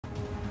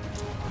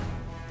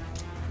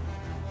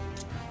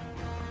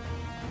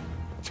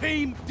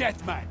Team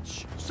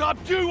deathmatch.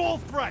 Subdue all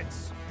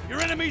threats. Your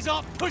enemies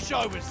aren't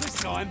pushovers this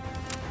time.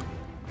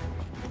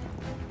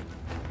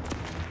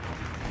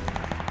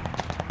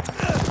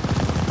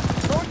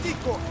 Don't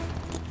decoy.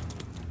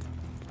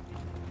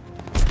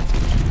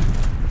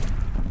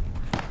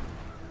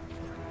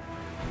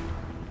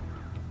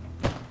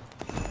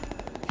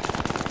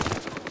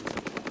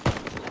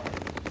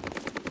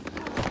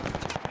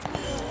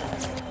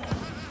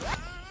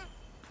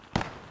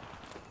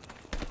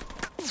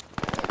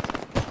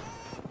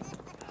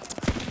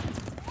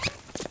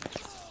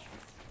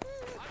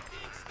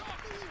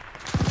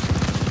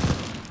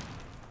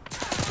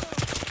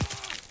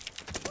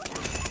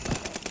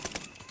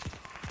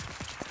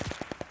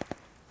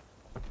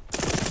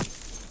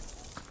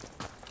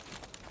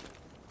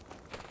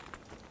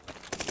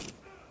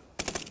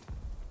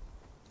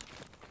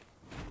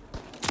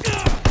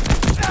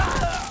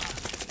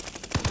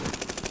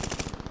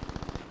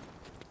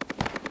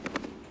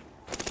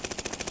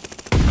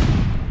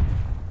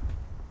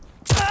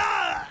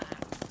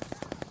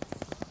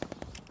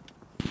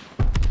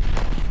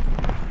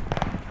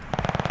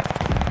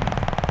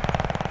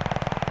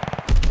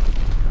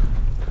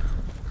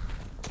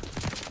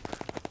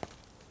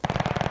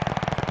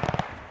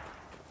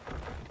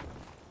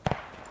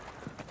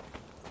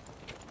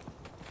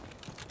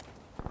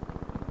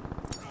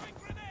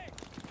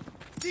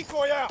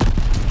 Decoy out!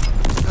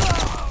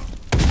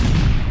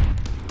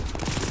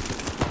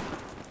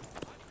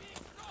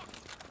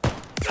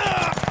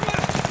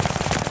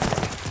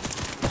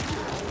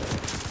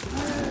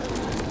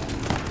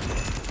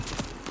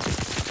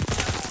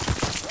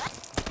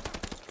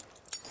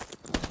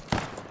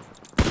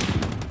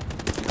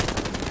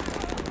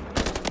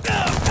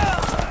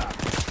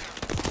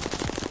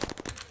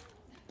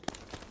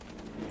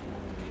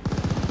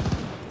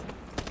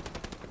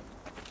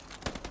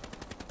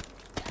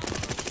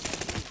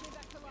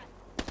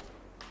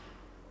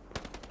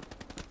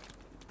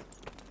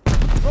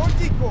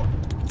 Decoy!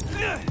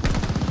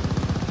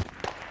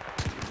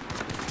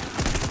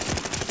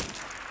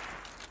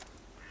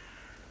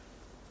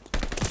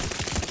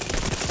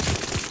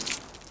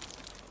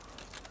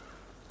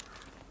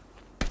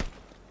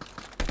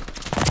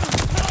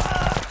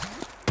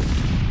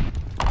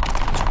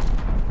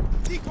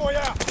 Decoy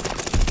out!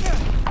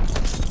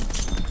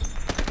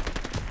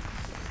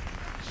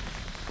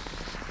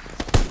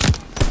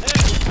 Hey,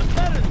 I'm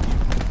better than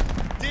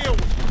you. Deal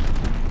with it.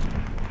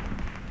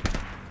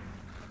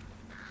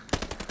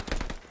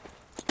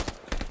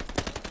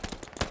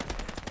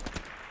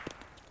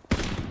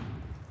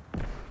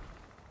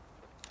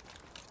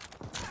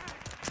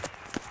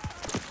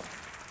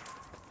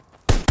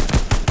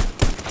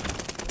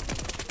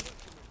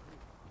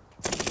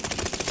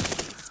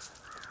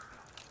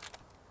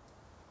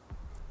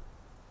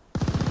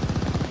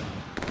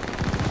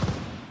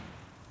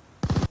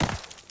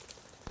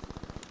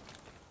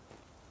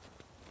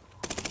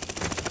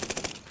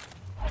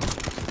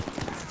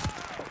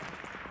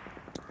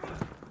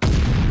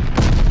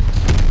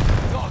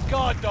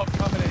 Guard dog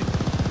coming in.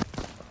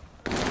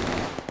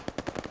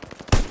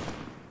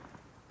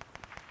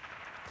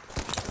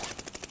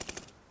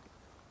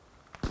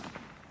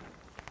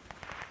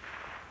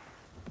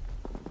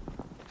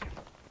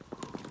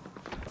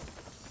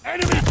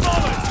 Enemy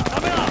bombers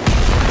coming up!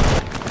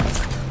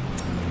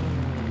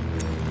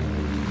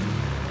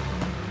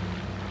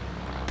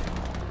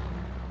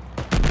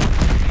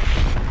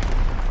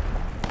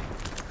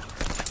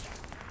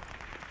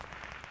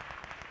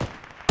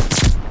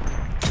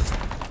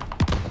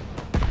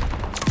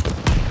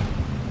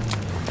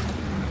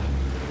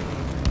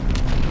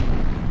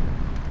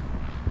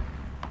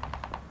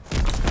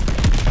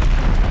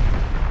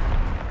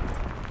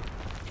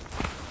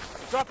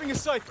 Dropping a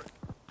cipher.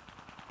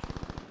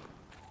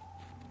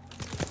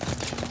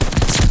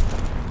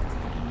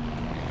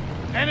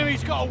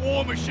 Enemy's got a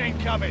war machine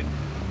coming.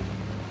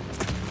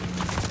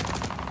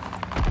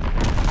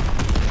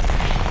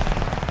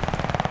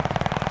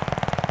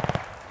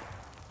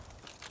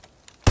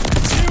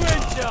 New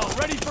intel,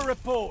 ready for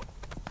report.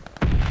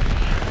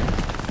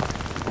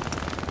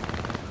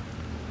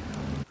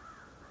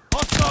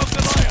 Hostile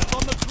Goliath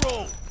on the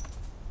crawl.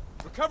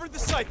 Recovered the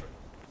cipher.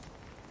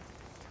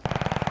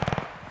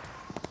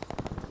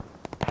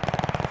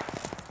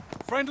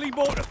 Friendly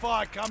mortar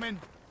fire coming.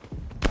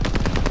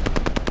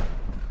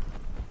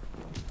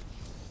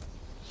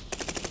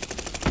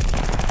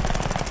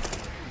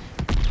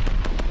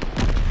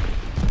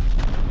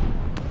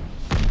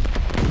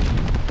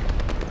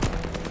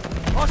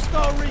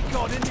 Hostile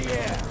recon in the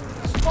air.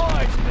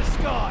 Spies in the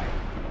sky.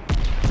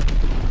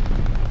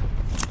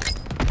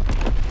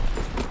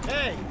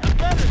 Hey, I'm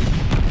better than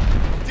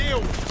you. Deal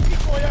with it.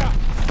 Decoy out.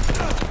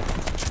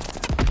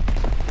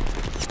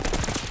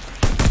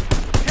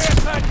 Care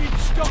package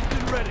stocked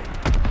and ready.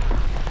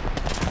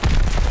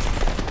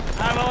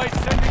 Allies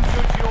sending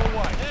goods your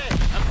way. Hey,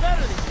 I'm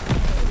better than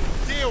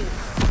you. Deal with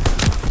it.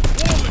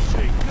 War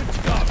machine, good to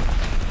go.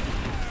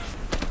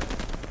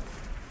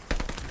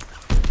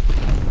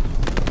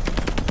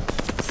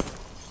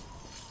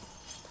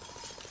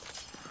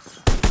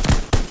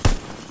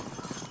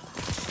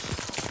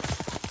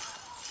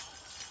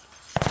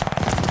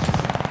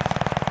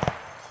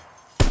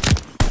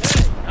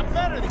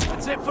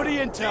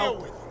 Deal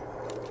intel. with it.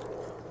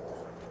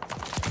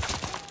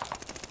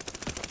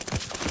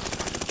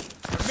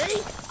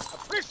 Me?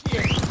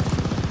 Appreciate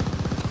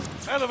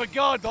it. Hell of a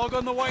guard dog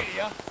on the way to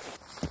you.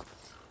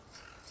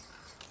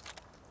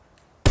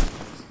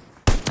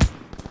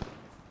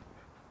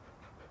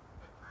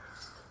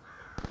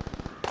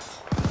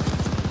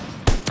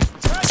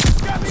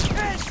 Got me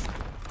pinned!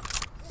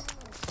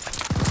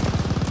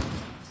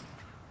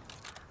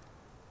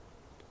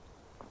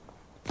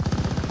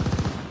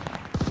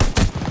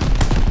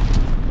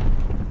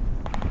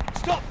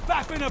 Stop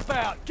faffing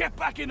about. Get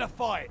back in the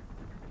fight.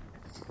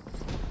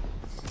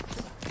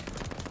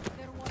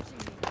 They're watching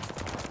me.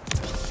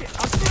 Shit,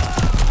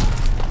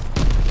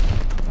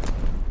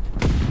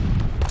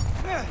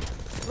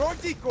 Throw a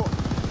decoy.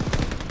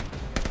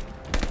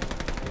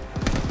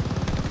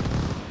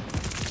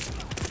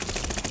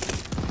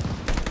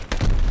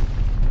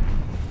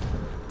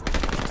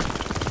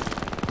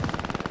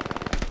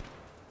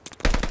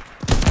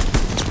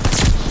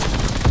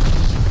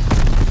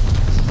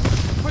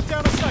 Put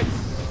down a sight.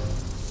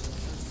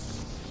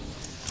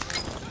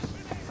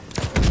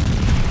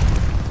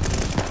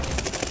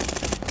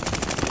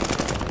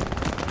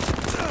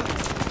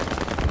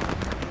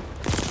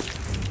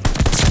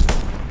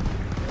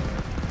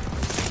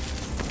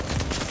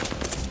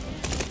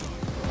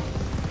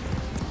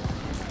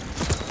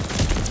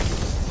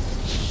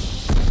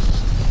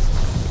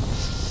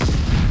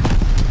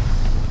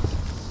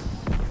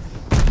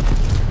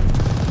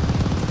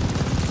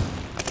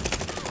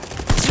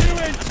 new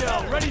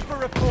intel. Ready for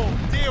report.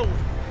 Deal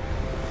with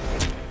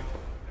it.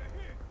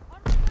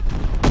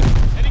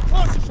 Any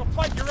closer, she'll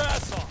fight your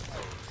ass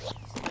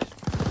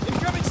off.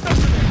 Incoming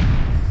sniper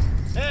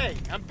there. Hey,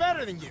 I'm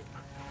better than you.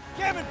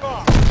 Cannon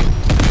bomb.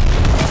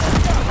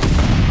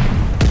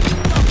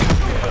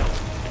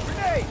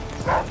 Grenade.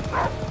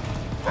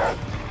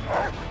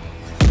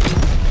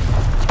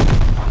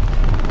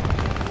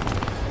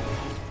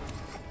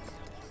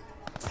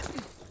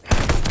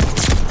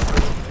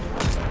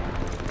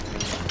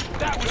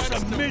 That was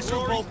That's some the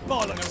miserable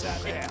glory. bollocks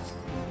out there.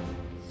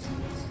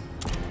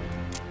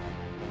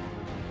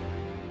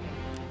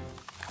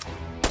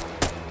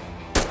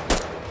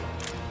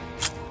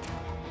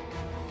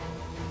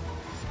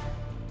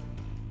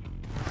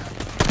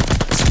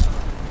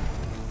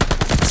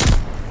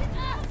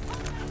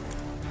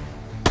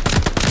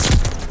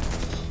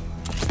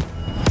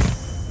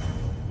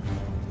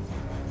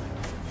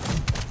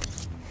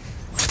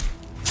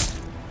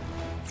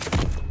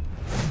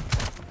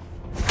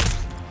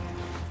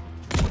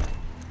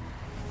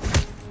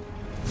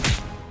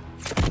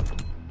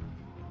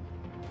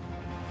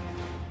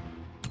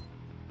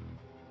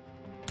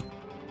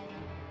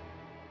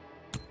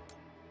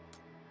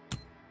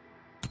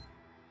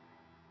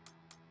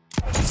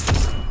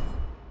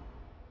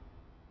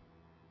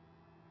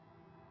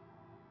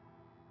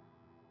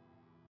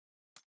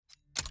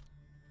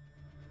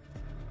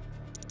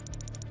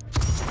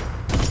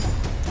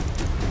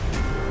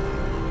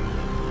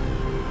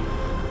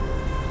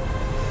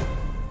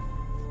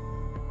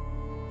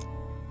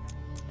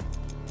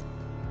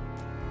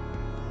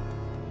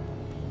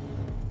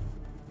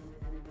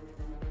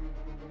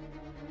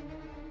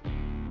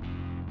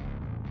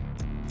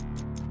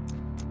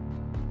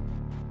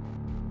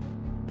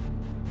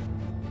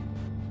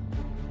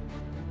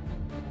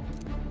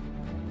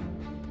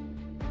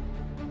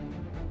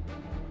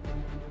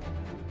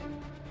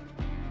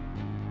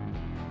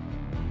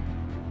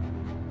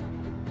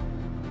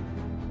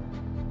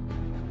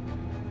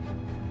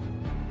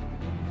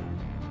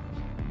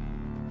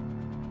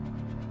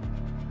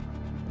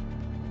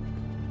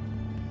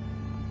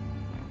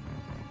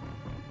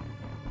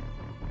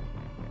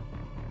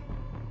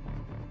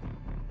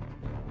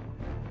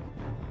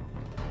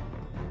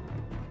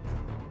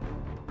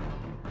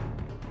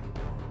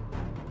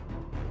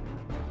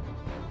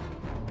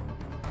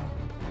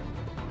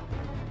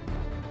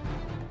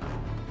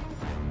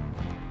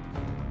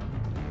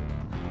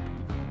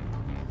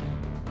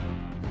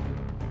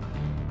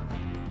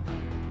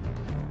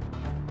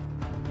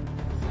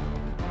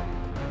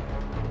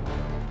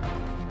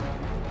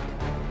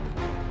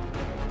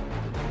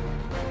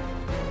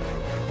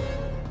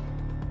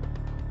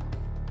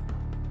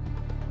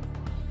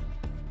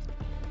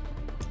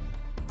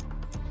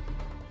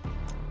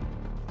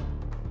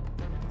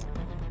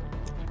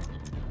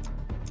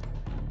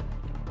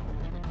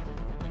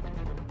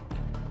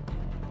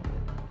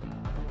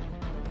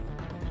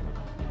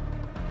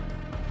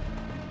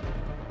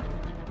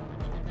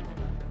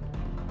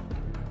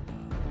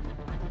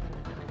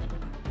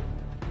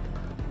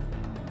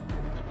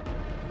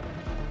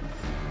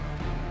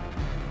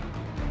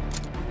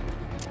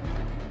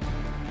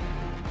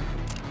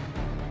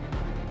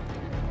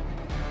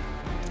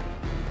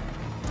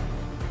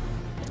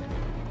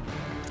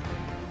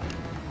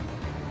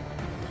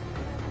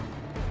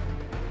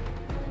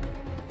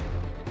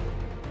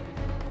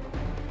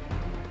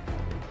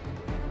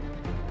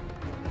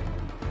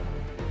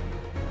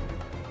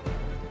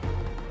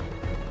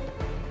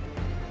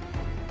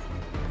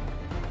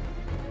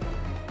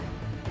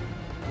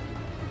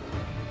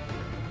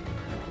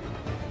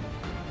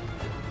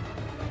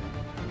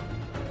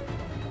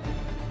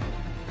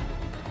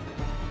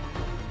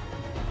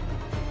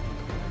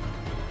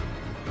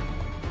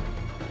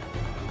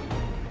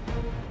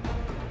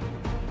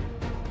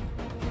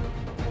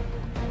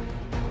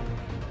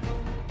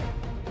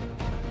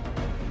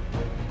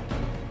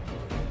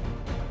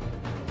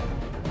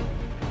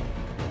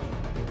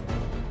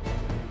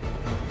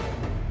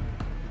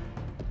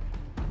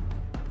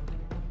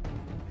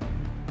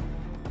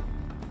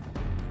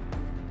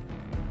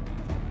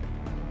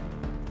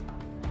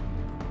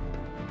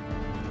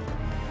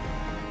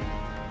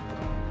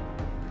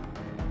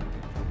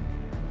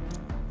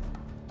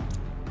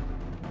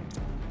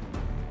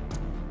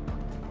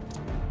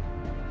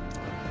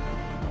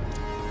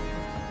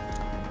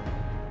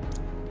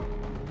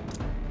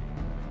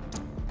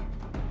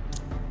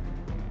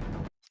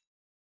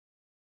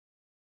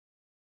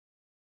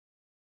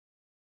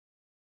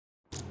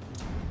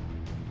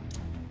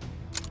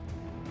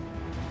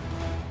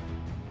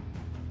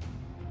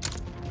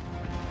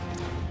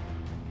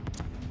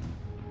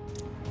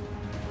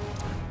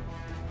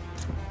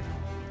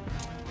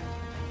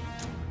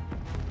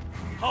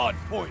 Hard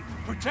point.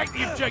 Protect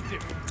the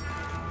objective.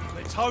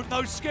 Let's hold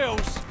those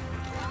skills.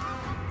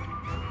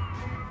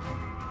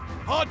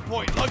 Hard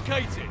point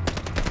located.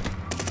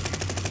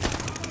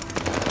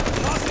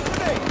 Toss it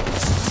grenade.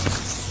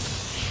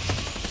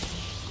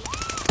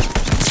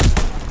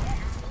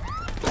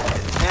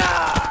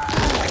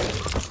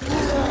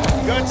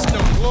 Guts,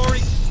 no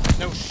glory,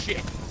 no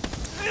shit.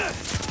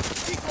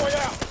 Decoy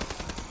out.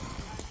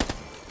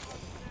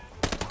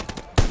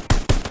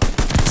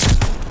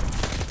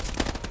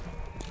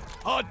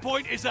 Hard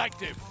point is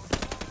active.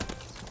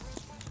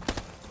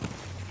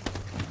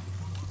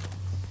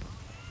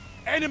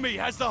 Enemy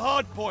has the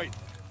hard point.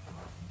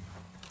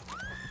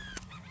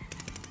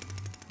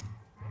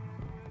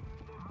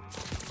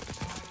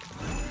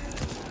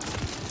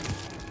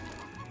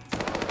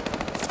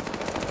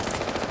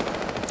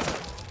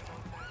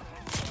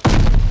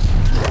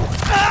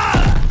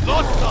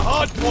 Lost the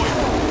hard point.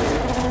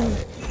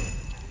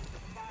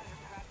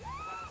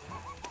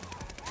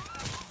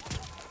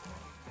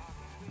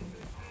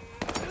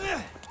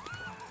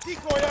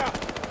 Decoy out.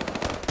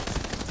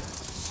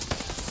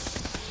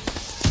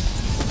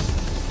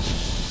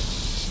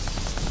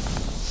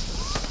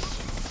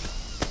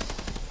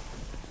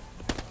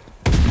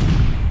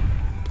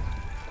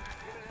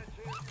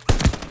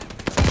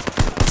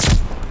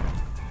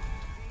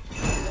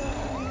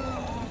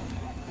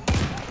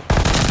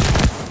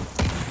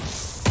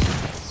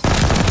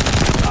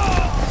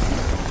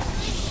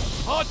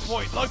 Hard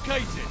point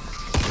located.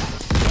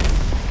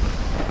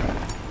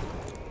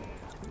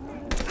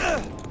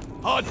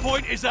 Hard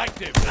point is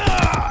active.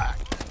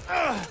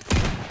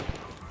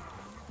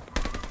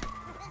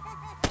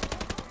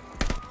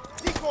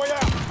 Decoy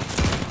out.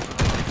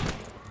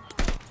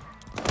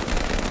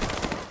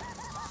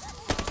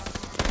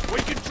 We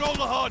control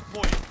the hard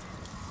point.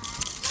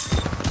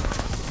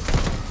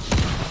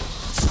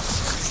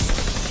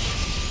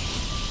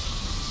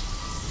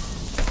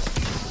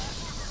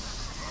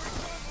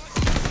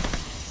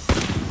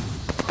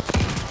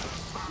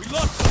 We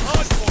lost the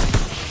hard point.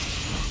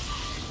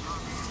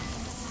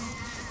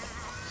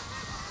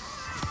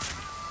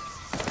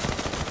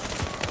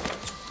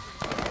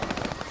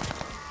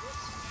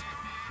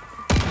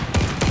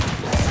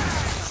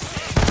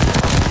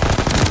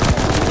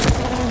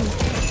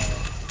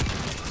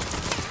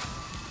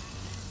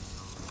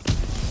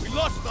 We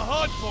lost the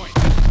hard point.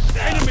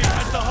 Enemy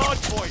has the hard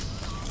point.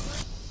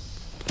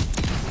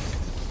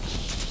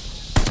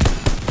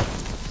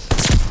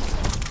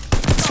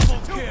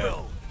 Double kill.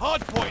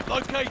 Hard point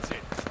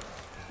located.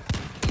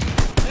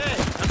 Hey,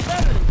 I'm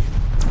better than you.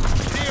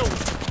 Deal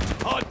with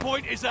it. Hard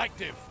point is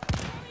active.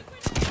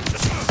 Enemy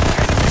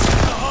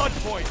has the hard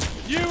point.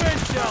 New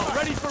intel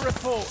ready for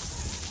report.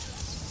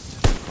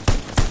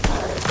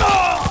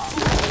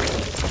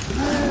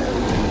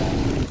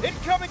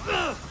 Incoming!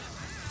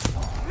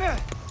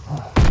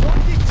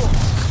 Don't decoy!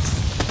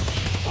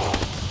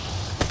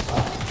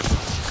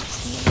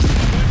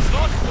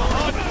 Lost the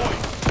hard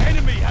point.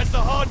 Enemy has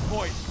the hard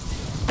point.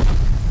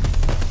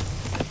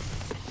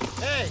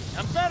 Hey,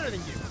 I'm better than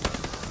you.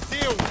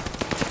 Deal with it.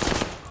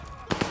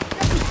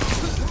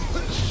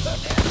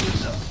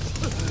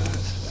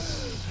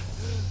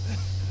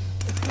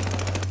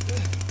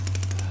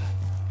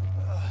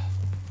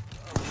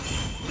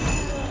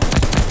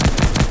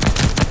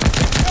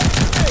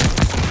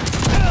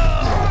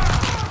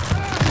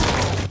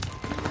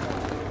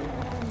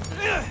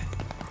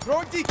 Throw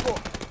a decoy!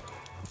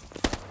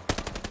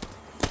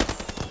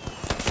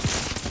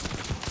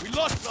 We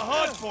lost the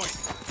hard point.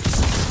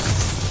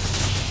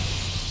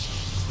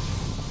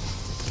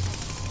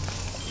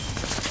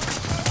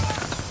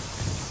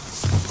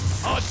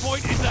 Hard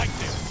point is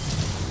active.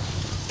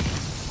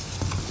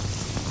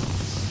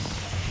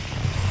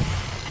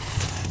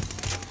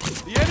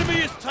 The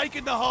enemy has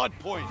taken the hard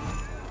point.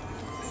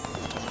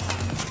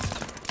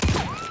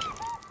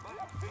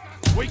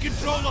 We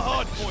control the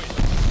hard point.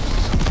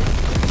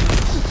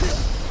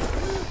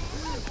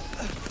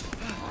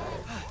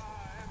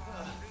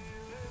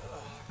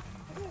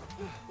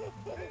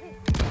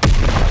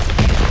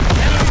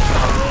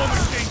 War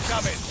machine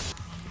coming.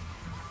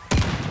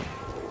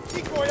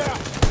 Decoy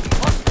out!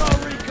 Hostile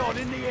recon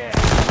in the air.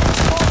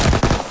 Fire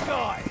in the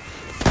sky.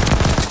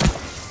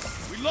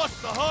 We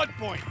lost the hard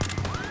point.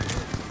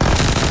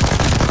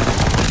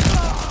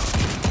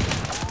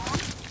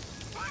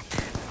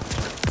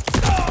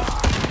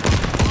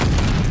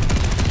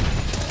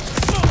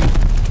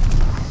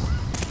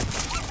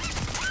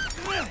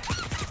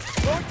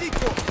 Throw a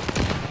decoy!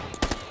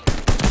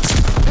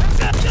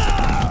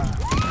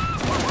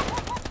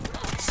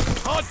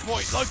 Hard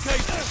point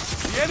located.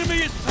 The enemy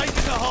has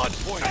taken the hard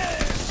point.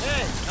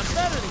 Hey, I'm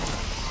better than you.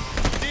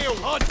 Deal with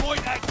it. Hard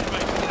point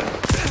activated.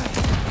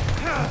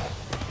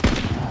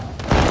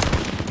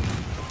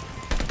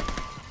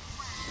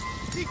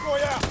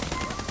 Decoy out!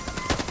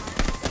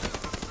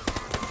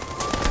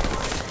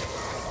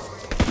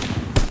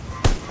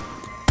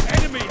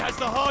 Enemy has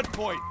the hard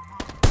point.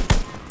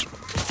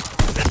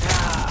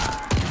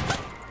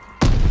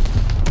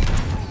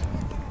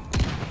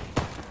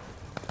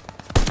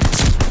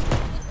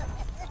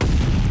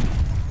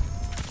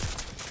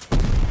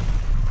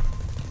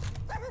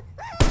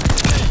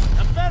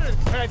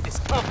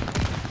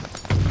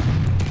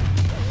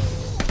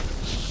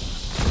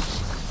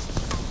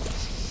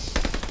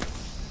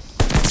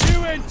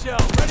 intel,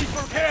 ready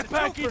for care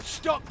package,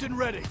 stocked and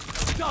ready.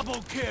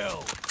 Double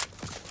kill.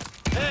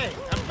 Hey,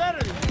 I'm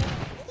better than you.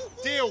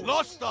 Deal.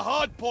 Lost the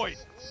hard point.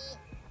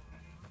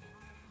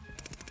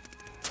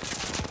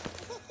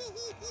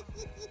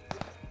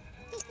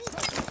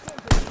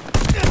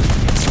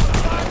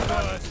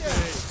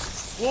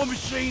 War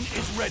machine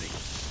is ready.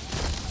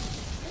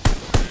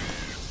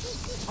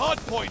 Hard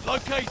point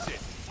located.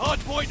 Hard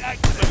point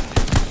activated.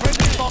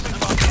 Friendly bombing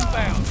run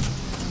inbound.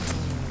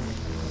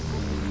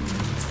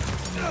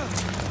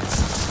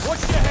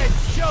 Watch your head.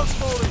 Shells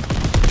falling.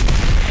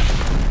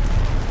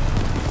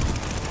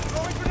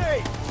 Throwing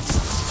grenade.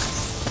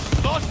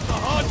 Lost the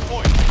hard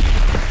point.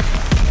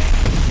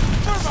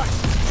 Thermite.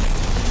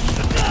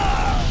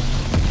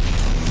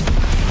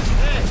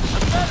 Hey,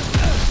 I'm better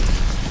than you.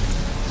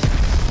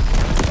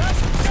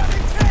 That's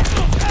coming tank.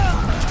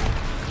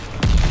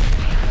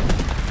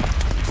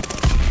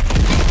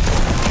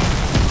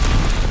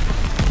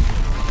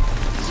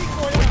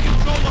 Decoy out.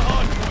 Control the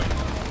hard point.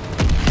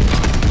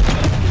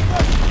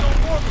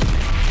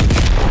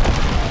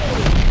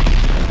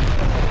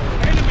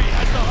 Enemy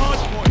has the hard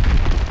point.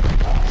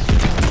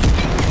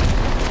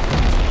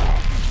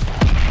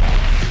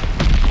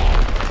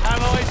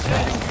 Allies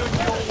sending good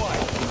your way.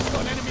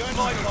 Got an enemy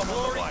flight bomb on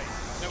the way.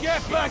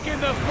 Get back in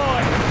the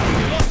fight.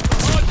 You lost the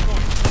hard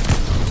point.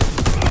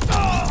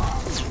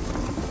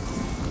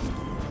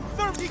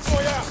 Third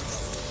decoy out.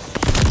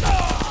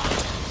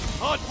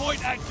 Hard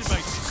point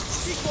activated.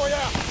 Decoy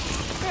out.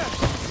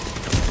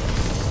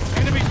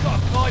 Enemy's got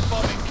a glide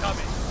bomb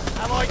incoming.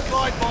 Allied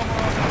glide bomber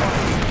on the way.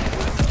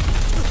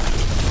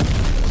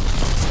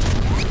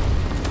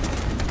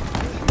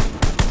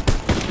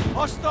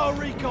 Hostile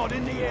recon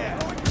in the air.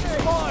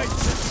 Spies to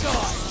the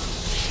sky.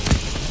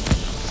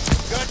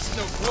 Guts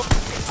no whoop.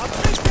 I'm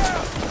pinned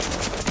down.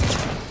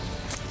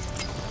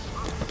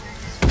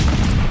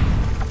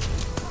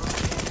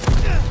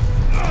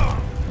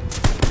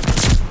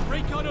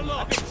 Recon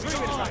aloft.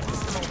 Dreaming about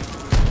this moment.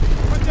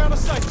 Put down a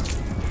sight.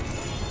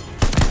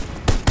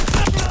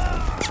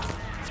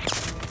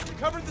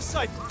 Covered the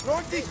sight.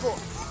 Throwing decoy.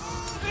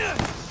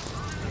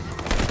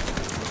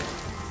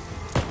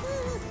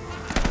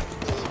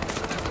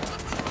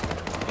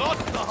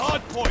 Lost the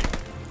hard point.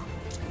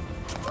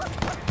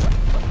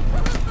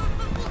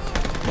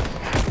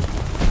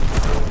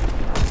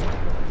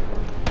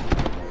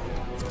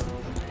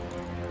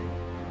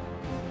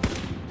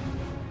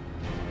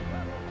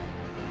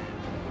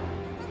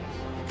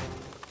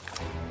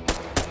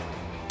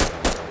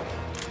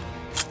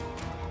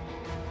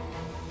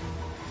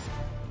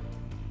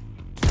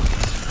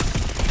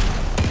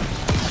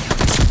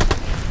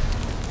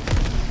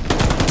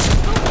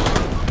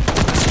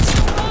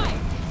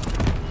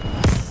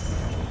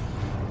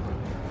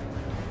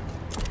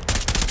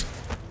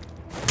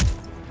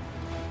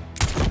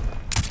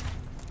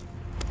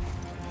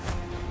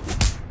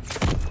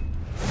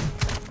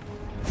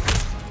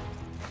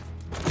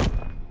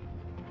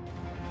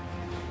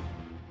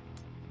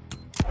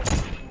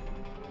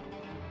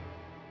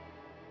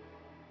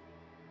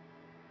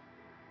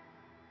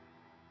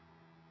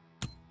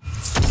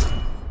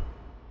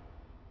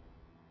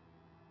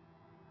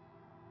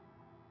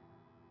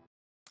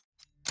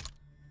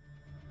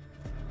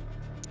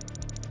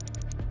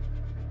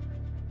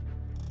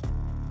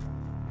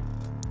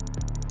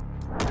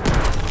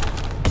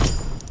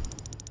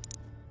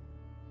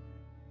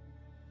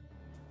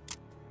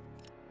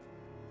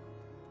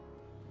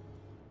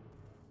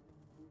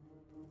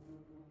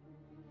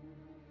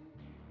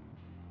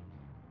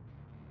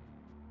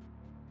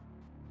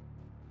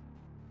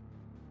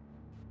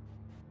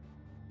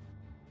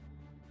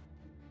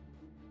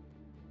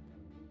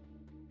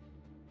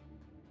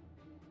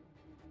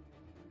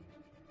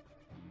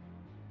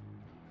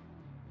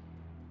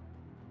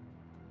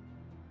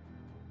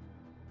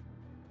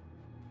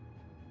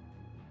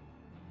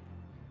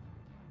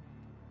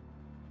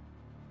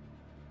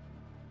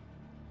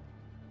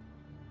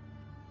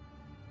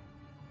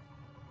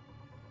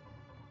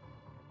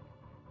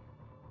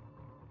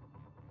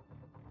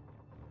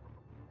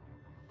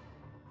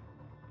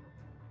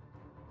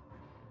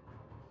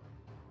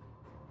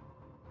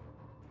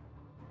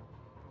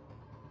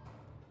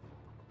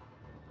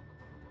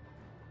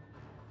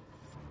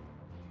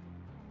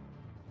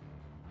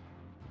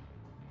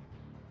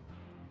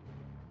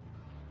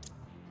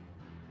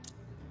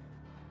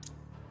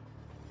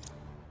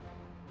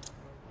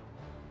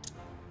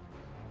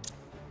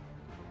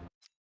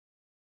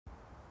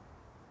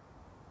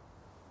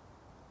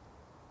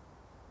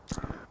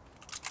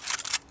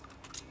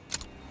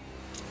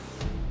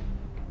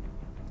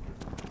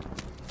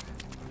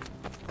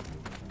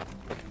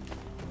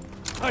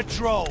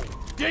 Patrol!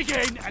 Dig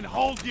in and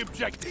hold the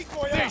objective.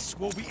 This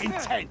will be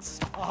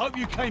intense. I hope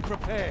you came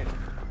prepared.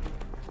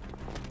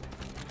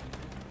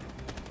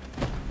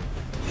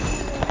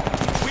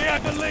 We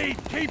have the lead.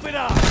 Keep it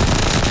up.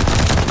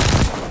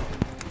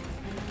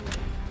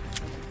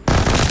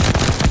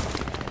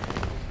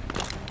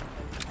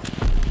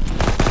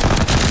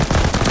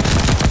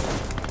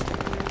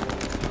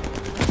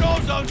 Control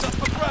zones up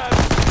for grabs.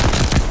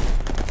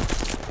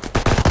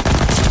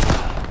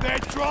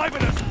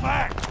 driving us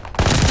back!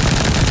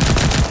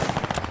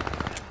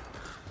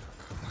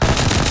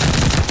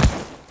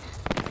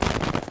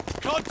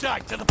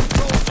 Contact to the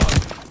patrol zone!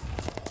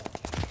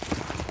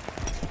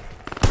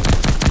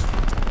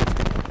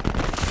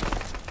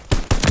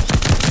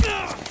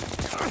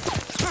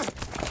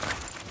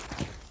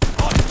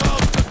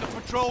 Hostiles took the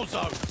patrol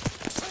zone!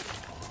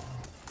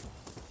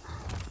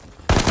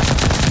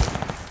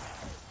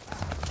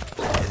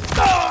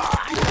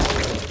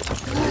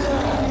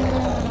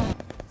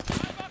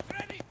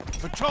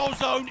 Patrol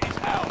zone is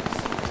ours.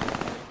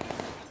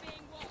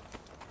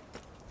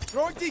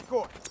 Throw a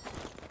decoy.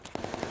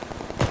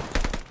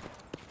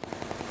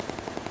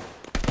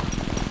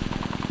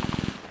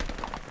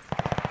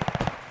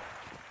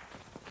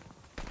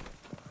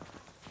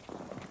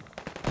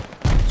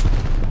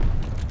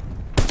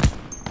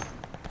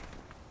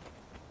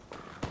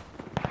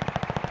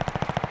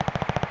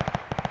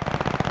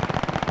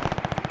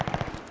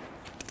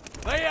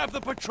 They have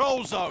the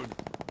patrol zone.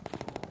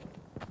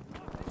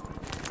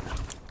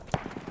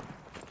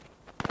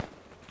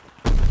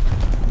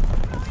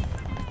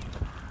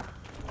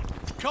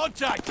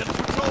 Contact to the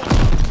patrol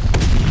zone!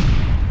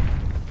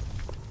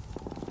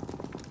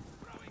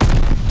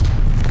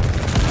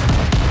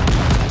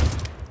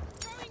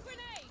 Throwing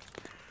grenade!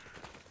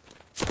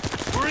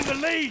 We're in the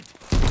lead!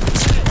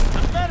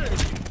 I'm better than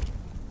you.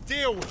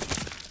 Deal with it.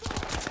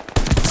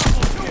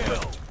 Double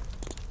kill!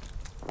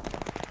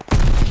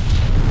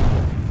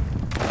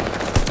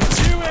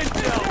 New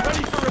intel,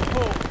 ready for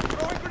report!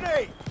 Throwing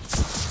grenade.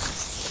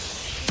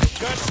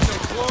 Guts, no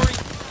glory,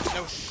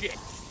 no shit.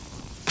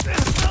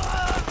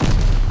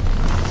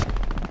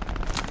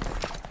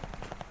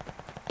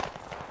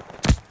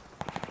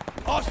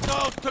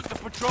 Hostiles took the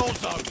patrol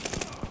zone.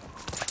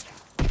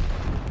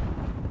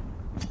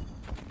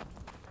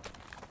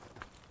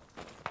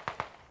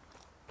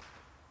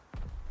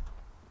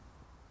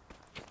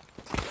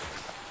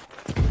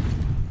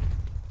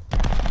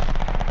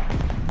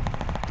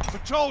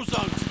 Patrol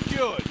zone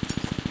secured.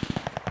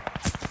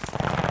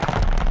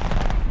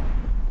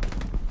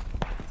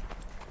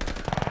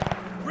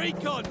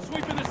 Recon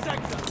sweeping the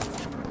sector.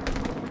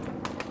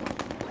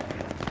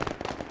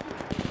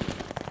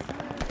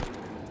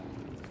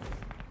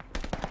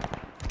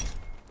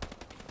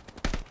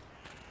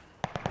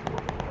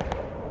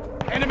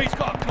 Enemy's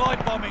got a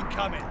glide bomb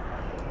incoming.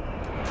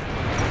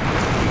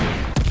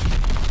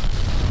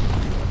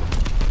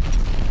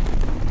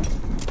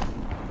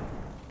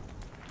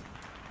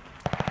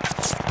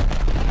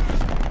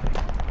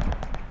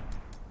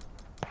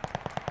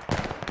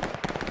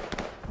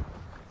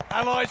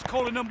 Allies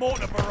calling a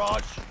mortar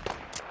barrage.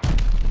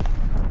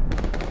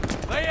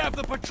 They have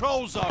the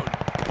patrol zone.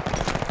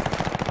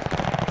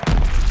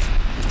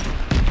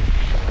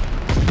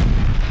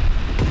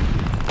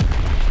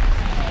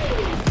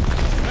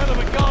 Hell of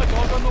a guard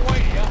dog on the way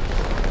here.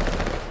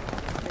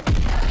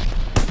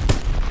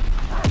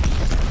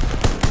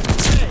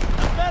 Hey,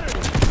 I'm better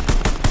than you.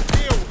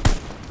 Deal with it.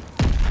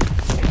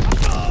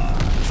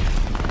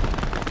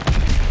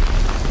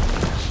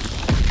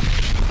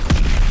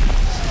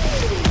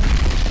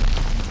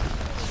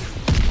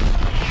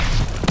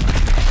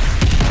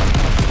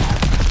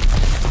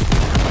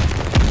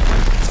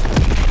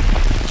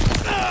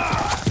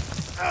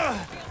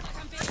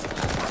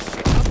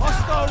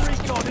 Hostile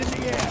recon in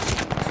the air.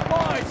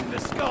 Spies in the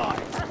sky.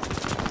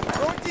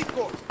 Throw a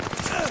decoy.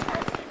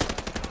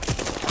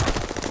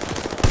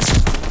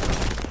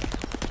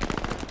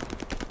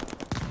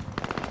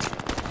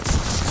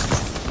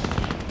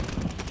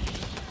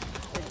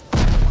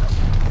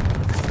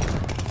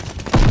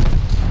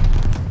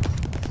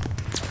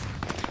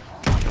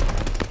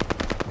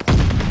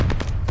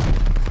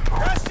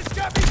 Bastards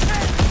got me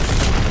pinned.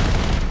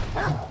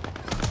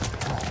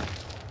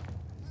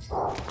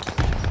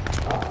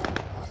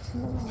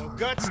 No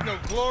guts, no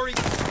glory,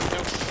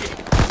 no shit.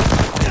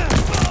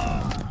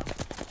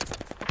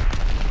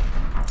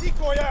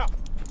 Decoy out.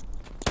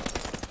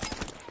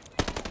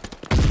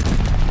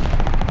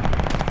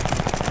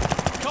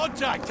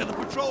 Contact to the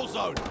patrol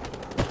zone.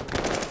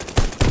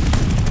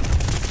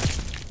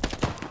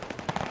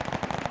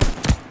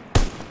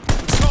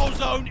 Patrol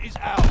zone is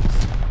ours.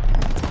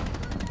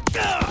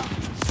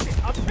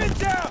 I've been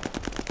down.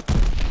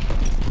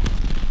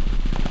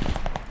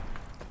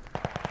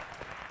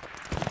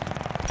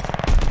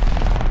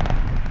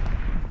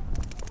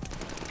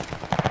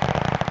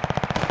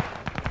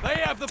 They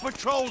have the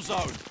patrol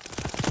zone.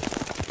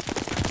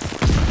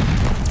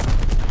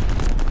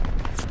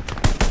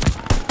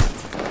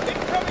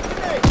 Incoming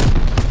grenade.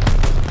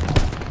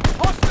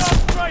 Hostile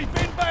strafe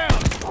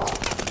inbound.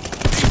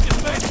 Need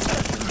defense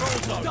at the patrol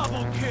zone.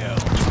 Double kill.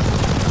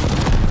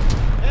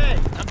 Hey,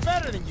 I'm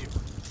better than you.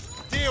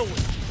 Deal with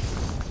it.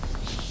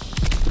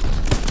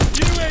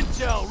 New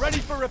intel, ready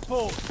for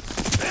report.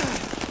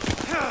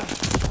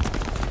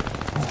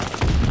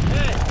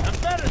 Hey, I'm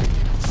better than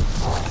you.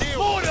 Deal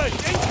with Orders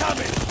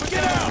incoming.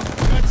 Get out. it.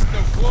 Guts,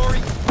 no glory,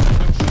 no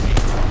shit.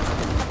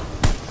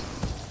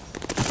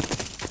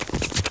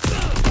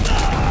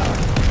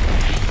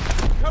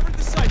 Covered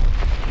the site.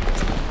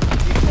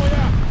 Decoy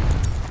out.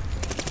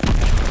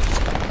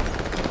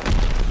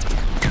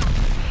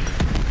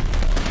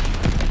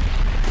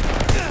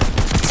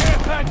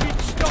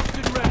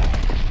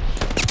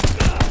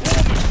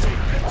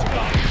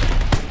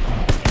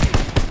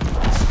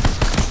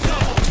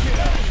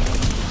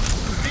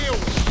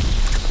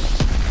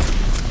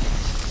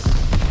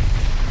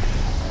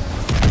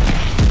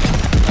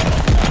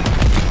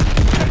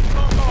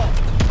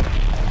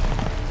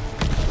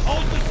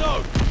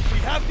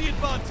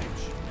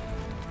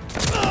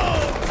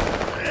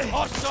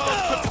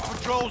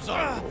 control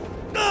zone.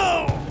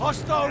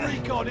 Hostile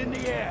recon in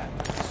the air.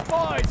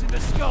 Spies in the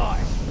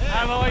sky.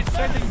 Allies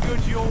sending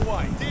goods your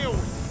way. Deal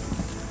with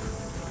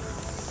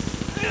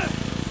it.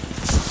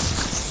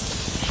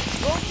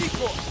 Don't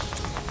decoy.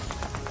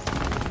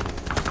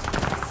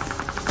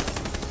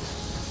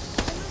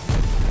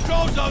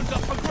 Control zone's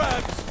up for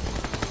grabs.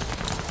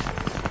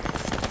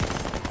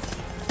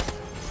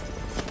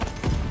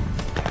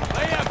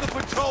 They have the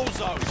patrol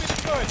zone. Give me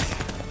the goods.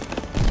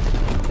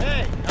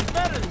 Hey, I'm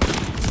better than you.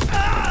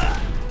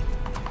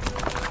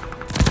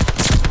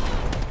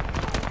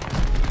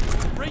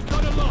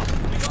 Recon aloft.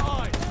 We got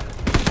eyes.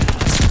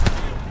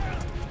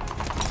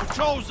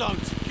 Control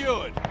zone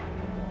secured.